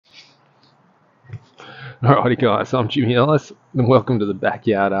Alrighty guys, I'm Jimmy Ellis and welcome to the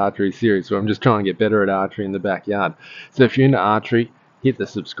Backyard Archery series where I'm just trying to get better at archery in the backyard. So if you're into archery, hit the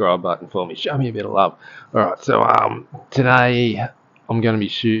subscribe button for me, show me a bit of love. Alright, so today I'm going to be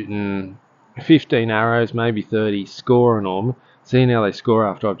shooting 15 arrows, maybe 30, scoring them, seeing how they score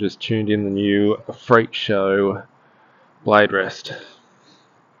after I've just tuned in the new Freak Show blade rest.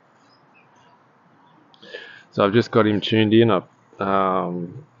 So I've just got him tuned in.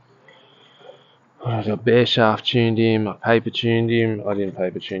 I got bare shaft tuned him, I paper tuned him, I didn't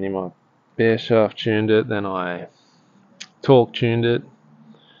paper tune him, I bare shaft tuned it, then I torque tuned it,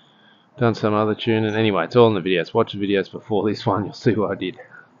 done some other tuning. Anyway, it's all in the videos. Watch the videos before this one, you'll see what I did.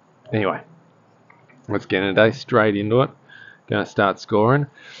 Anyway, let's get today straight into it. Gonna start scoring.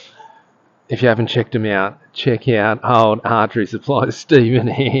 If you haven't checked him out, check out old Archery Supplies Stephen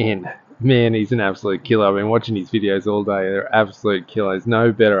Hand. Man, he's an absolute killer. I've been watching his videos all day. They're absolute killers.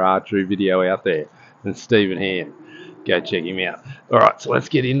 No better archery video out there than Stephen Hand. Go check him out. Alright, so let's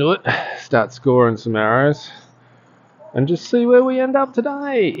get into it. Start scoring some arrows and just see where we end up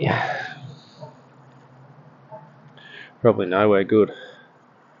today. Probably nowhere good.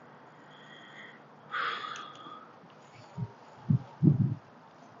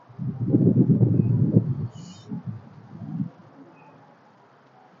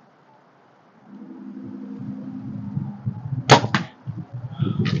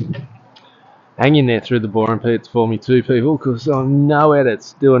 Hang in there through the boring pits for me too, people, because I'm doing no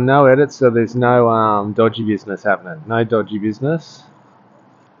edits, so there's no dodgy business happening. No dodgy business.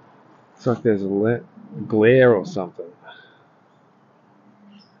 Looks like there's a glare or something.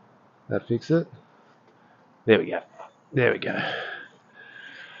 That fix it? There we go. There we go.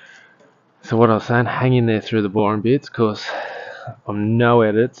 So what I was saying, hang in there through the boring bits, because I'm no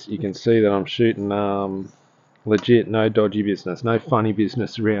edits. You can see that I'm shooting legit, no dodgy business, no funny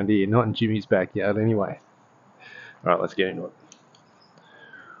business around here, not in Jimmy's backyard anyway. Alright, let's get into it.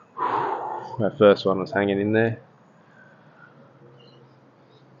 That first one was hanging in there.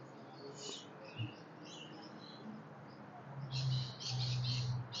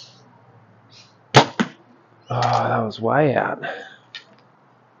 Oh, that was way out.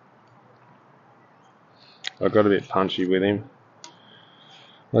 I got a bit punchy with him.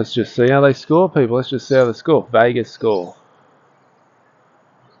 Let's just see how they score, people. Let's just see how they score. Vegas score.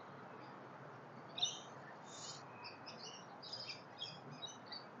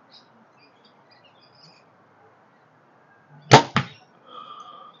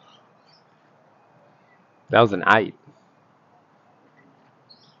 That was an 8.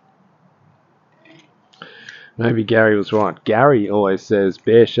 Maybe Gary was right. Gary always says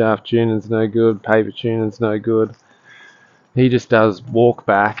bare shaft tuning's no good, paper tuning's no good. He just does walk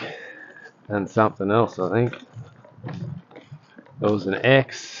back and something else, I think. It was an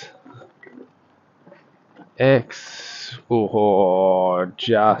X. Or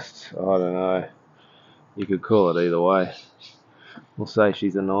just, I don't know. You could call it either way. We'll say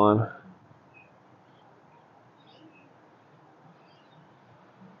she's a 9.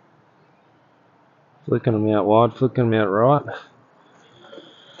 Flicking them out wide, flicking them out right.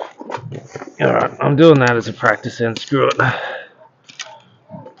 Alright, I'm doing that as a practice and screw it.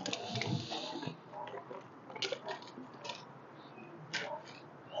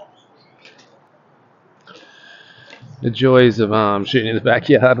 The joys of shooting in the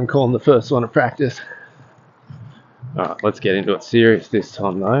backyard and calling the first one a practice. Alright, let's get into it serious this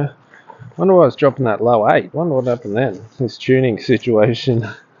time though. Wonder why I was dropping that low 8. Wonder what happened then. This tuning situation.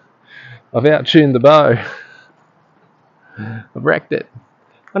 I've out-tuned the bow. I've wrecked it.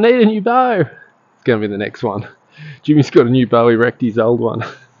 I need a new bow. It's going to be the next one. Jimmy's got a new bow. He wrecked his old one.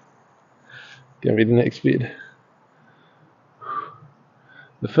 Going to be the next vid.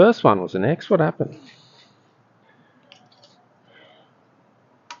 The first one was an X. What happened?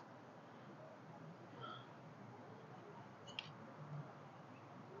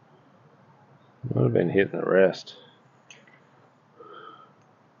 Might have been hitting the rest.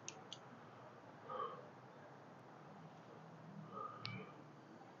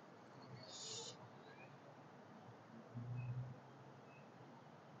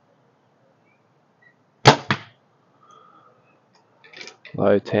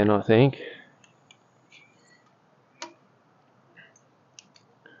 Low 10, I think.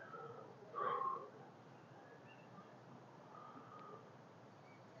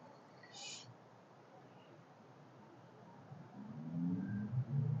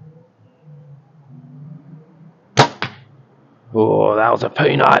 Oh, that was a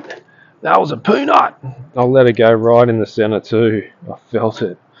peanut. That was a peanut. I'll let it go right in the center too. I felt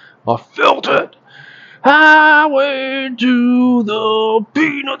it. I felt it. Highway to the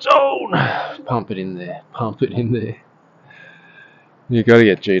peanut zone. Pump it in there. Pump it in there. You got to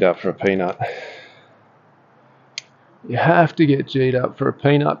get G'd up for a peanut. You have to get G'd up for a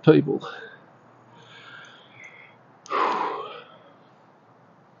peanut, people.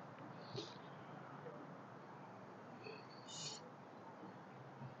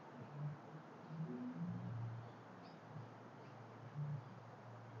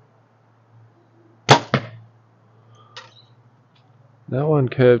 That one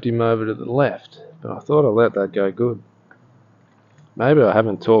curved him over to the left, but I thought I let that go good. Maybe I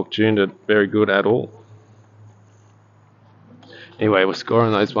haven't tuned it very good at all. Anyway, we're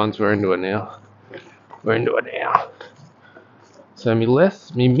scoring those ones. We're into it now. So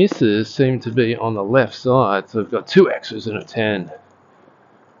me misses seem to be on the left side. So we've got 2 X's and a 10.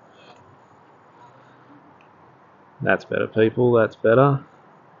 That's better, people. That's better.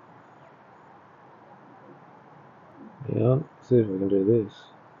 Yeah, see if we can do this.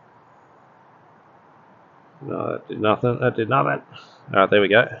 No, that did nothing. Alright, there we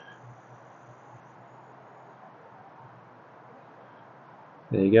go.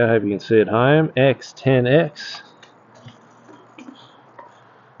 There you go. Hope you can see it home. X, 10X.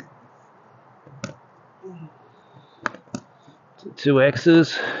 2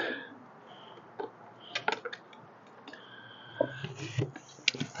 X's.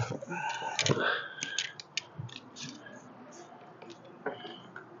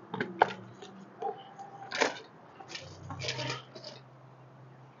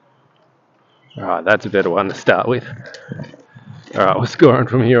 Alright, that's a better one to start with. Alright, we're scoring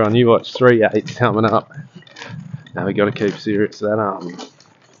from here on. You watch 3 8s coming up. Now we got to keep serious. That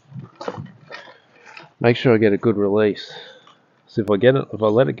make sure I get a good release. So if I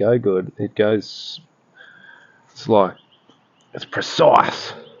let it go good, it goes. It's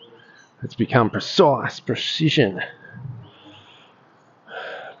precise. It's become precise, precision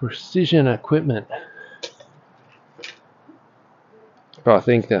equipment. But I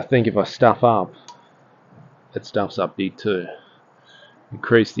think if I stuff up, it stuffs up big too.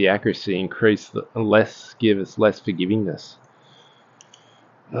 Increase the accuracy, give us less forgivingness.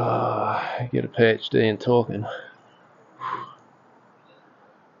 Get a PhD in talking.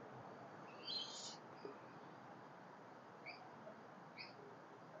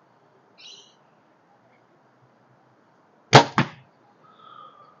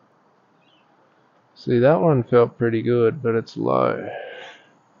 See, that one felt pretty good, but it's low.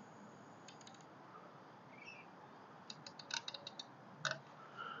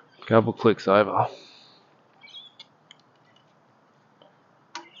 Couple clicks over.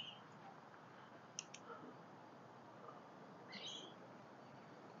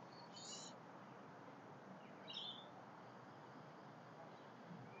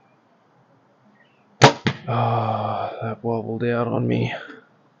 Oh, that wobbled out on me.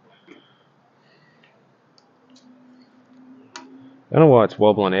 I don't know why it's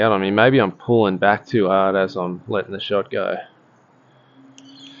wobbling out on me. Maybe I'm pulling back too hard as I'm letting the shot go.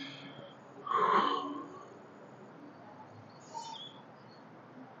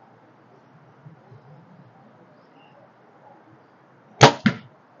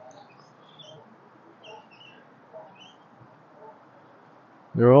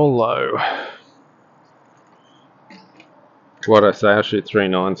 They're all low. What'd I say? I'll shoot 3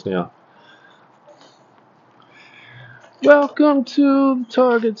 9s now. Welcome to the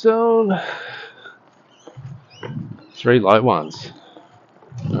target zone. 3 low ones.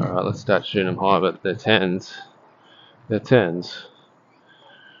 Alright, let's start shooting them high, but they're 10s. They're 10s.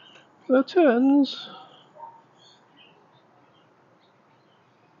 They're 10s.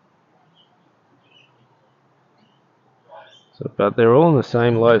 So, but they're all in the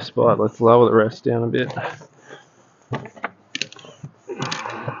same low spot. Let's lower the rest down a bit.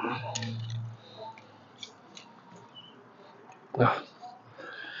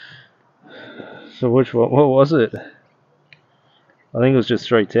 So which one? What was it? I think it was just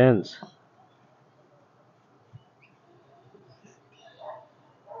 3 10s.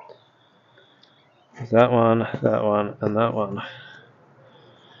 That one, and that one.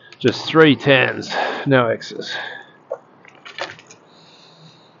 Just 3 10s, no X's.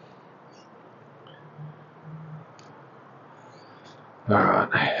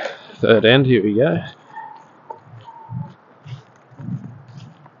 Alright, third end, here we go.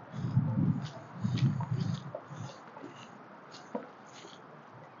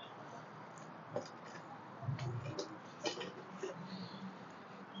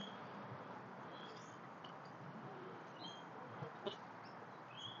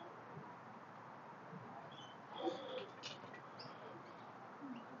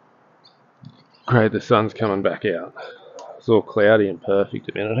 great, the sun's coming back out. It's all cloudy and perfect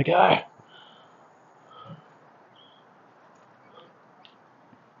a minute ago.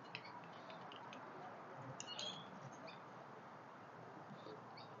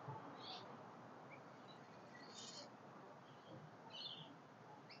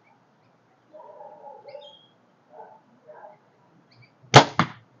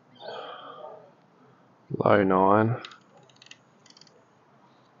 Low 9. I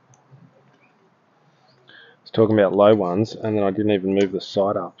was talking about low ones, and then I didn't even move the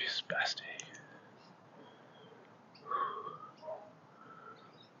side up, you spastic.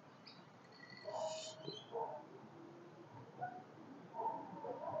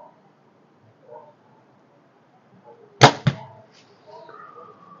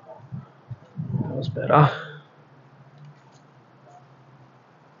 That was better.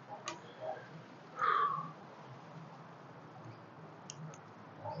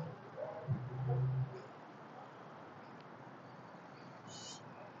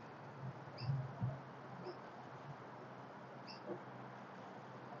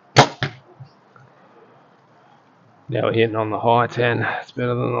 Now we're hitting on the high 10. It's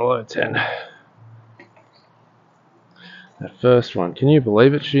better than the low 10. That first one, can you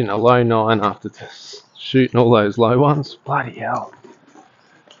believe it? Shooting a low 9 after shooting all those low ones? Bloody hell.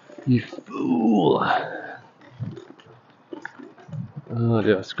 You fool. Oh,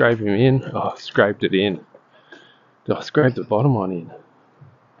 did I scrape him in? Oh, I scraped it in. Did I scrape the bottom one in?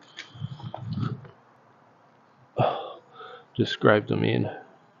 Oh, just scraped them in.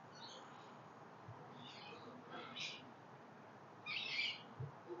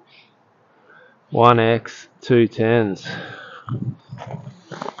 One X, 2 10s.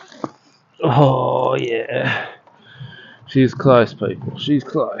 Oh, yeah. She's close, people. She's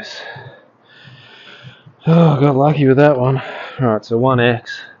close. Oh, got lucky with that one. Alright, so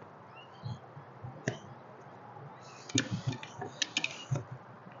 1X.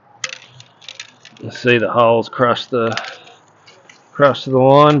 You see the holes crush the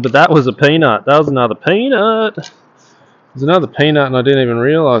line, but that was a peanut. That was another peanut. There's another peanut and I didn't even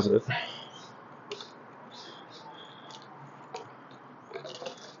realise it.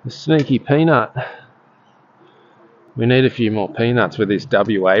 The sneaky peanut. We need a few more peanuts with this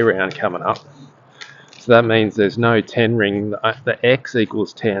WA round coming up. So that means there's no 10 ring. The X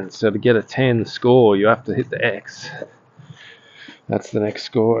equals 10. So to get a 10 score, you have to hit the X. That's the next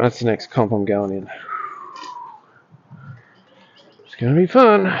score. That's the next comp I'm going in. It's going to be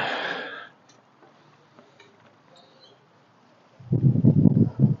fun.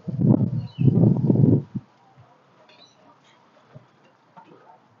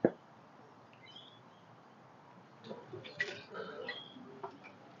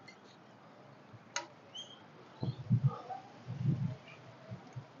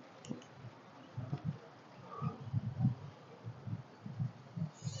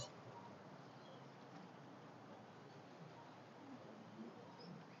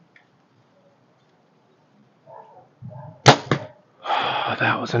 Oh,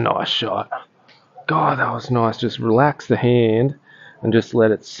 that was a nice shot. God, that was nice. Just relax the hand and just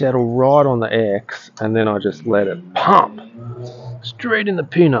let it settle right on the X, and then I just let it pump straight in the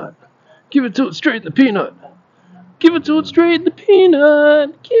peanut. Give it to it straight in the peanut. Give it to it straight in the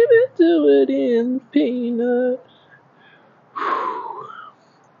peanut. Give it to it in the peanut.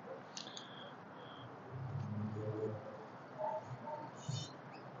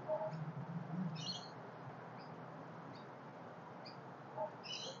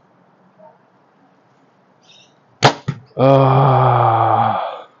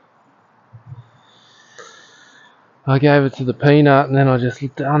 Oh, I gave it to the peanut and then I just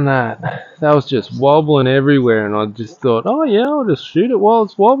done that. That was just wobbling everywhere and I just thought, oh yeah, I'll just shoot it while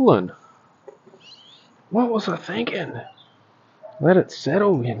it's wobbling. What was I thinking? Let it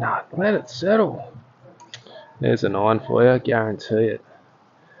settle, you nut. Let it settle. There's a 9 for you, guarantee it.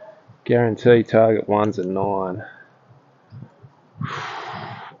 Guarantee target 1's a 9.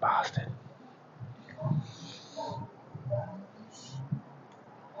 Bastard.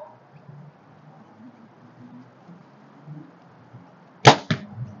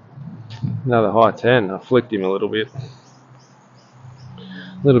 Another high 10. I flicked him a little bit.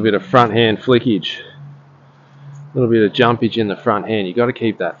 A little bit of front hand flickage. A little bit of jumpage in the front hand. You got to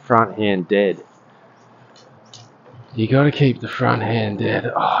keep that front hand dead. You got to keep the front hand dead.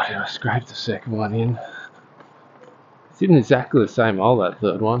 Oh, did I scrape the second one in? It's in exactly the same hole, that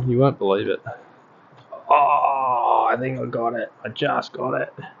third one. You won't believe it. Oh, I think I got it. I just got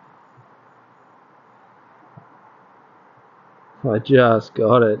it. I just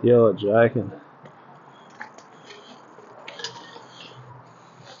got it. You're joking.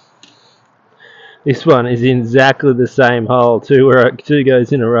 This one is in exactly the same hole, two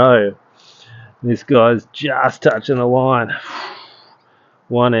goes in a row. This guy's just touching the line.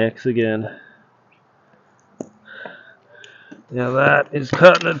 1x again. Now that is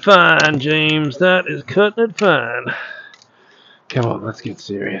cutting it fine, James. That is cutting it fine. Come on, let's get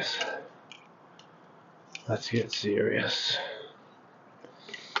serious. Let's get serious.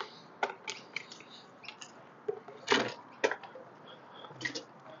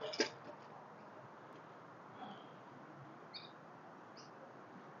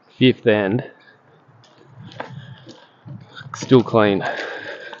 Fifth end. Still clean.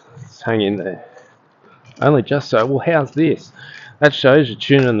 Let's hang in there. Only just so. Well, how's this? That shows you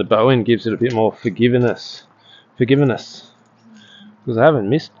tuning the bow in gives it a bit more forgiveness. Because I haven't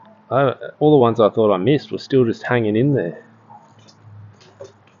missed. All the ones I thought I missed were still just hanging in there.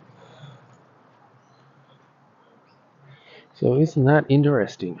 So isn't that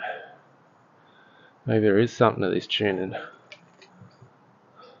interesting? Maybe there is something to this tuning.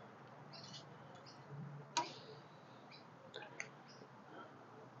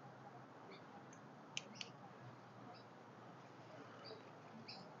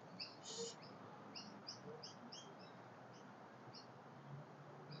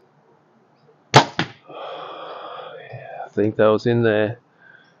 I think that was in there. It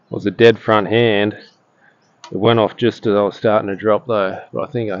was a dead front hand. It went off just as I was starting to drop though, but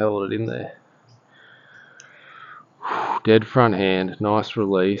I think I held it in there. Dead front hand, nice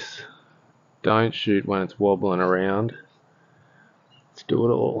release. Don't shoot when it's wobbling around. Let's do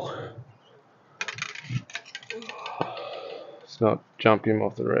it all. Let's not jump him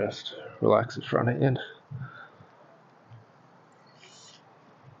off the rest. Relax his front hand.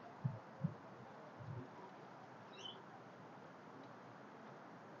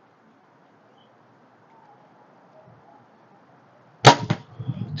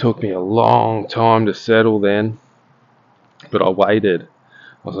 Took me a long time to settle then, but I waited.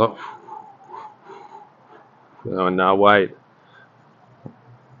 I was like, oh no, wait.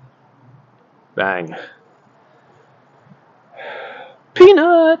 Bang.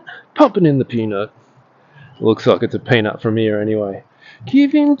 Peanut! Pumping in the peanut. Looks like it's a peanut from here anyway.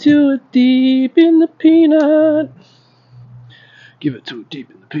 Give him to it deep in the peanut. Give it to it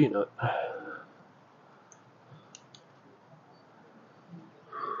deep in the peanut.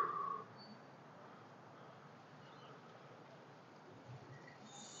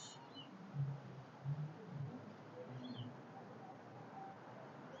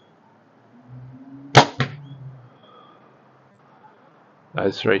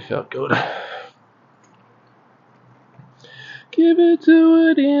 Those three felt good. Give it to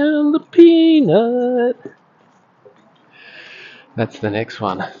it in the peanut. That's the next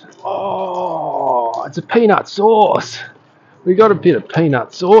one. Oh, it's a peanut sauce. We got a bit of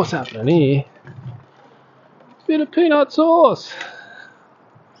peanut sauce happening here. Bit of peanut sauce.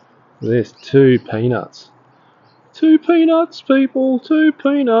 There's 2 peanuts. 2 peanuts, people. 2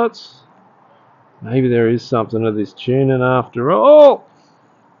 peanuts. Maybe there is something to this tuning after all.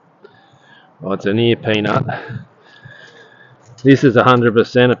 Oh, it's an ear peanut. This is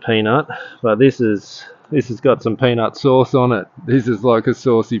 100% a peanut, but this has got some peanut sauce on it. This is like a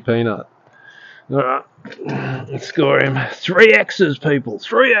saucy peanut. Alright, let's score him. 3 X's, people.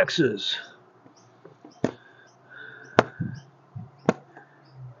 3 X's.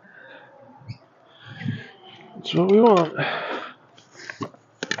 That's what we want.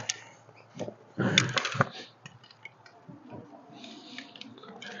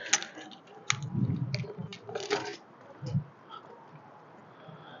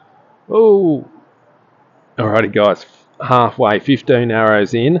 Oh, alrighty guys, halfway, 15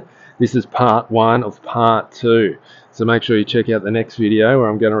 arrows in. This is part 1 of part 2. So make sure you check out the next video where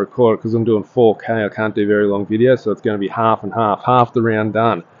I'm going to record it because I'm doing 4K. I can't do very long videos, so it's going to be half and half. Half the round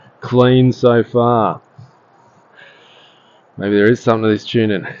done. Clean so far. Maybe there is something to this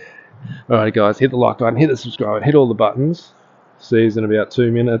tuning. Alright guys, hit the like button, hit the subscribe, and hit all the buttons. See you in about 2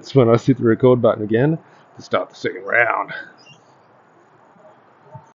 minutes when I hit the record button again to start the second round.